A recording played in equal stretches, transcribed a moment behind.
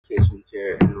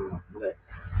here, and what's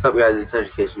up, guys? It's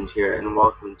Education here, and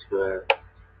welcome to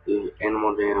the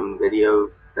Animal Jam video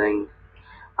thing.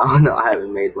 I don't know, I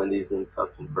haven't made one of these in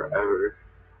fucking forever.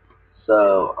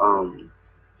 So,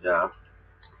 yeah,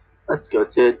 let's go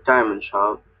to Diamond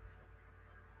Shop.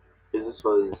 This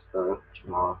was the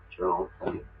Jamal Journal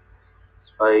thing.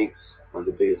 Spikes, one of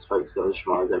the biggest spikes that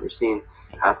Jamal has ever seen,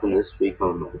 happened this week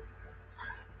only.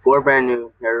 4 brand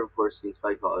new pair of Porcine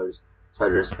spike collars.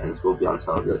 Sweater spins will be on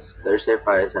sale this Thursday,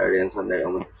 Friday, Saturday, and Sunday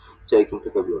only, so you can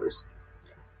pick up yours.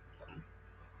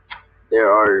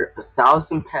 There are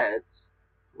 1,000 pets.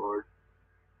 Lord.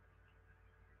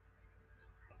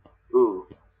 Ooh.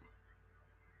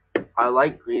 I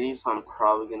like greedy, so I'm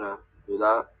probably gonna do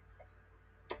that.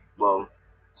 Well,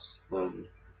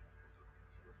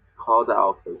 call the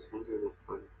outfits.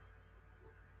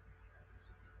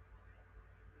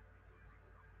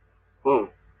 Hmm.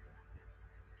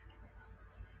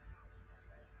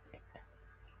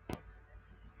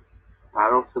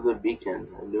 Battle for the Beacon,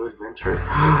 a new adventure.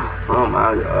 Oh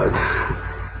my god.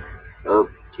 Oh,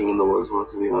 King of the Woods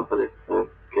wants to be my buddy.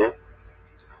 Okay.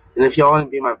 And if y'all want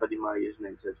to be my buddy, my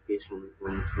username is Education,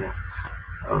 and yeah.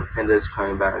 Panda's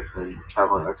coming back and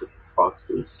traveling Arctic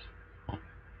foxes.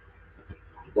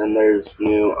 Then there's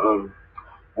new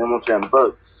Animal Jam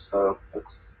books, so that's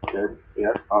good.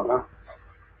 Yeah, I don't know.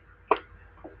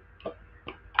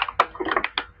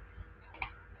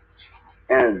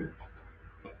 And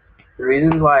the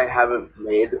reasons why I haven't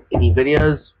made any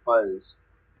videos was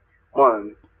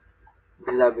 1,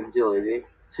 because I've been too lazy.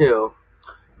 2,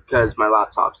 because my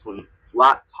laptop's been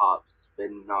not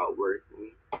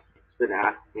working. It's been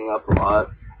acting up a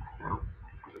lot.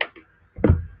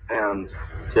 And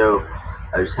 2,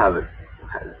 I just haven't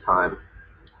had the time.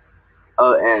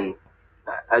 Oh, and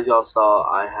as y'all saw,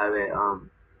 I have a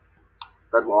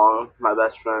Red Long, my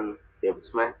best friend gave it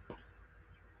to me.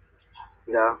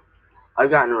 Yeah,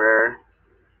 I've gotten rare.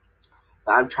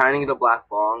 I'm trying to get a Black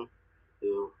Long.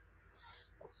 Ew,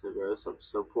 that's so gross. I'm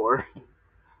so poor.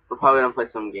 We're probably gonna play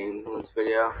some games in this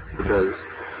video because,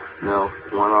 no,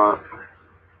 why not?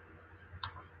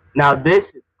 Now this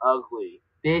is ugly.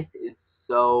 This is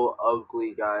so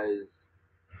ugly, guys.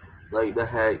 Like the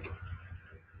heck.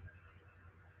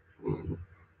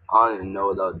 I don't even know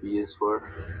what that would be used for.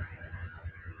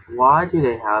 Why do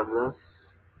they have this?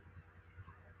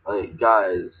 Like,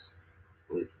 guys.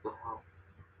 Wait, the hell?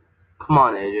 Come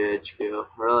on, AJHQ.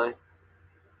 Really?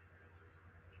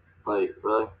 Like,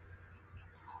 really?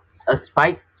 A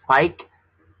spike?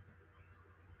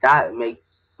 That makes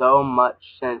so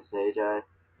much sense, AJ.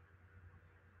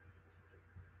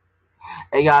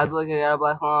 Hey guys, look, I got a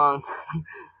Black Long.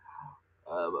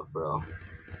 But bro.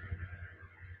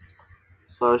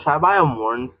 So should I buy a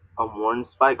worn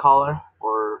spike collar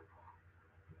or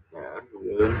yeah,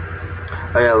 good.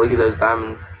 Oh yeah, look at those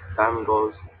diamond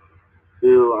golds.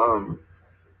 Ooh,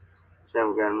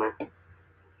 Sam Grandma.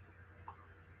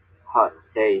 Hot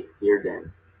day here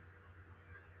then.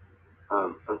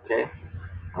 Okay.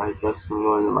 I guess I'm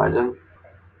going to my den.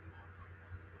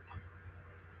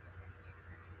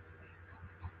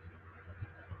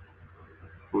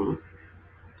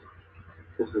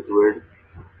 This is weird.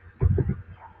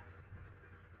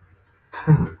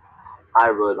 I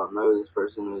really don't know who this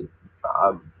person is.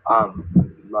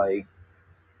 Like,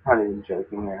 kind of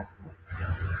joking here.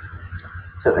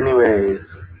 So anyways,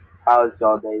 how's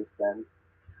y'all days been?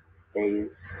 Days.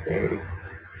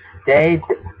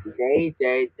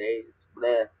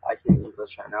 Bleh, I can't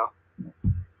English right now.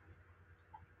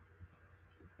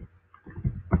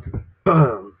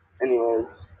 Anyways,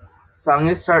 so I'm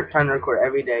gonna start trying to record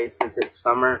every day since it's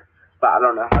summer, but I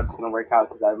don't know how it's gonna work out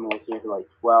because I've been working for like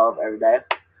 12 every day.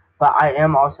 But I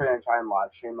am also gonna try and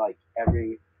live stream like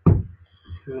every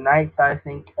 2 nights, I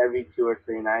think, every 2 or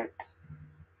 3 nights.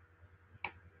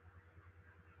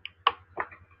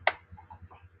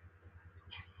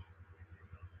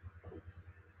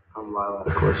 Live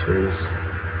at Courses.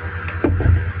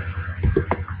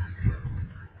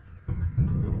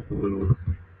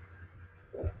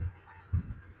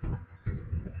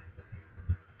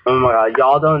 Oh my god,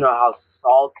 y'all don't know how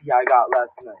salty I got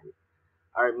last night.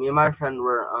 Alright, me and my friend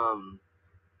were,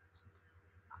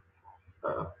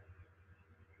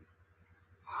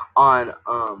 on,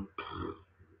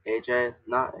 AJ,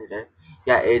 not AJ,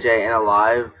 yeah, AJ in a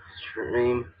live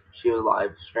stream. She was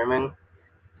live streaming,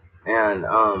 and,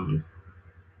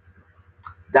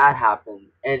 that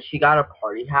happened, and she got a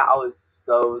party hat. I was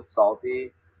so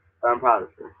salty, but I'm proud of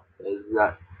her, is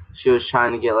that she was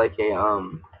trying to get, like, a,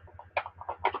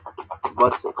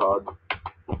 what's it called?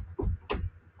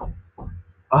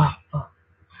 A,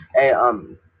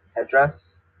 headdress,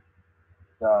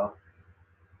 so,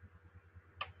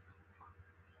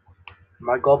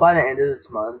 My goal by the end of this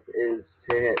month is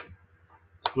to hit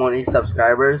 20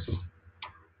 subscribers.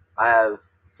 I have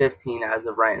 15 as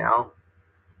of right now.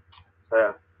 So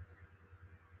yeah.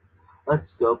 Let's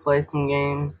go play some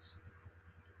games.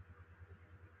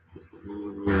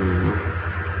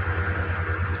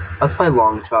 Let's play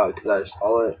long shot because I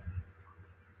saw it.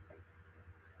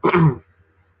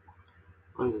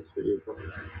 When is this video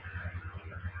going?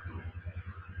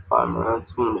 5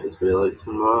 minutes. I'm gonna make this video like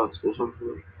 2 minutes or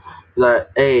something.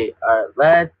 Hey, alright,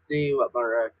 let's see what my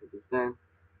record is then.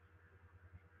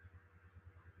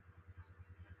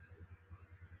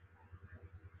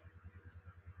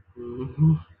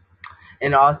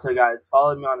 And also, guys,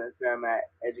 follow me on Instagram at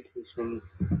education_AJ,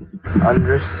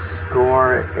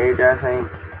 I think.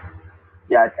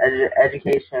 Yeah, it's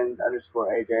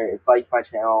education_AJ. It's like my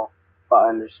channel, but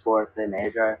underscore then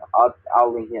AJ.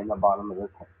 I'll link it in the bottom of the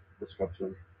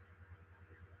description.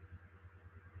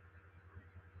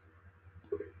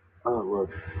 Oh, look.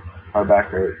 My back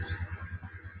hurts.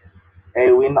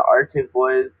 Hey, we in the Arctic,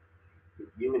 boys.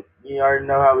 You already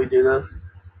know how we do this.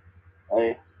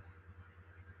 Hey.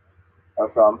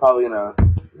 So I'm probably gonna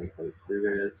make like 3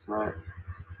 videos tonight.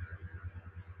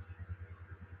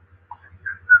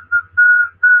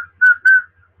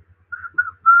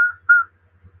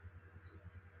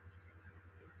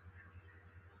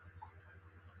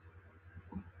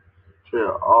 Shit,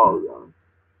 all of them.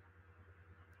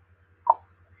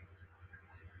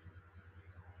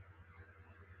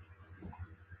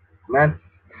 Man.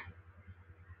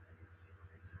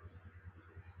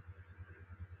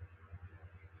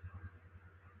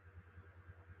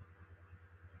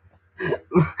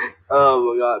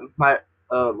 Oh my god.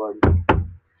 Oh lord.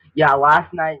 Yeah,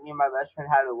 last night me and my best friend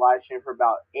had a live stream for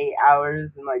about 8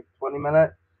 hours and like 20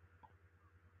 minutes.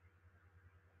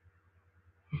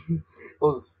 It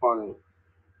was funny.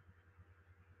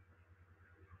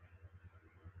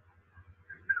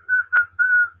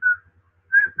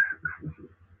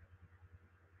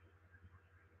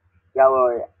 Yeah,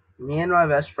 well, me and my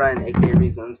best friend, aka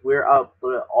Reasons, we're up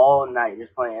all night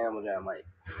just playing Animal Jam. Like,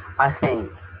 I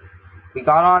think we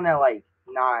got on at like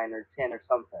 9 or 10 or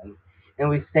something, and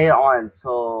we stayed on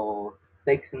till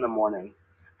 6 in the morning.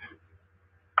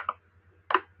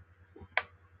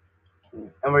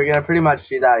 And we're gonna pretty much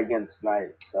do that again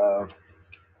tonight, so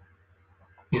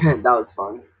that was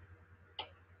fun.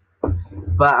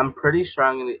 But I'm pretty sure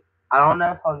I don't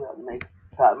know if I'm gonna make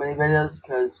that many videos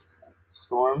because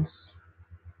storms.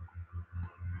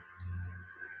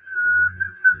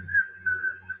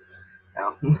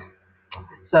 Yeah.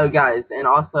 So guys, and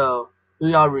also, who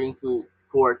y'all rooting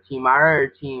for? Team Ira or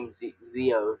Team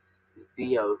Zios?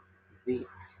 Zios?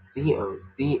 Zios?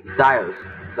 Zios?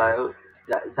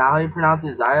 Is that how you pronounce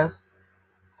it? Zios?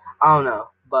 I don't know,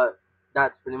 but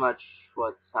that's pretty much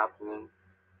what's happening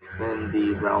in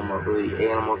the realm of the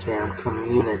Animal Jam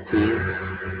communities.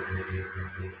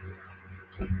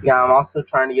 Yeah, I'm also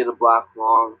trying to get a black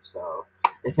long, so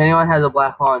if anyone has a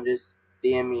black long, just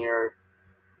DM me or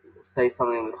say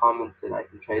something in the comments and I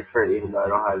can trade for it, even though I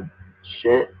don't have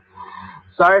shit.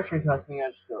 Sorry for cussing, I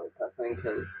just feel like cussing,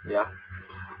 because, yeah.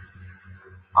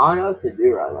 I don't know what to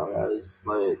do right now, guys.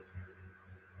 Like,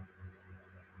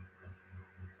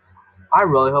 I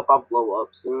really hope I blow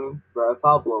up soon, but if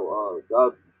I blow up,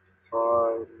 that'd be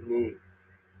funny.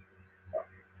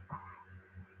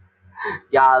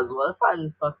 Guys, what if I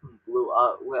just fucking blew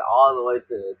up, went all the way to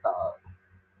the top?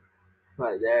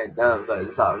 Like, there ain't nothing but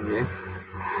the top of me.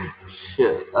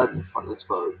 Shit, that'd be fun as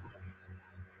fuck.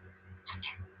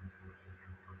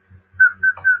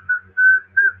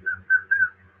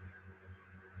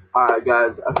 Alright,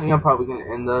 guys, I think I'm probably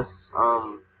gonna end this,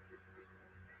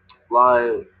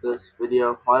 this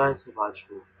video. Why did I say live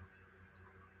stream?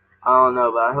 I don't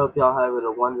know, but I hope y'all have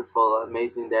a wonderful,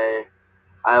 amazing day.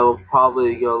 I will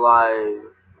probably go live.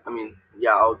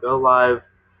 I'll go live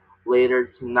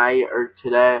later tonight or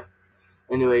today.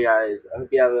 Anyway, guys, I hope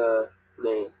you have a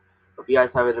day. Hope you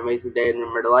guys have an amazing day. And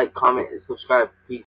remember to like, comment, and subscribe. Peace.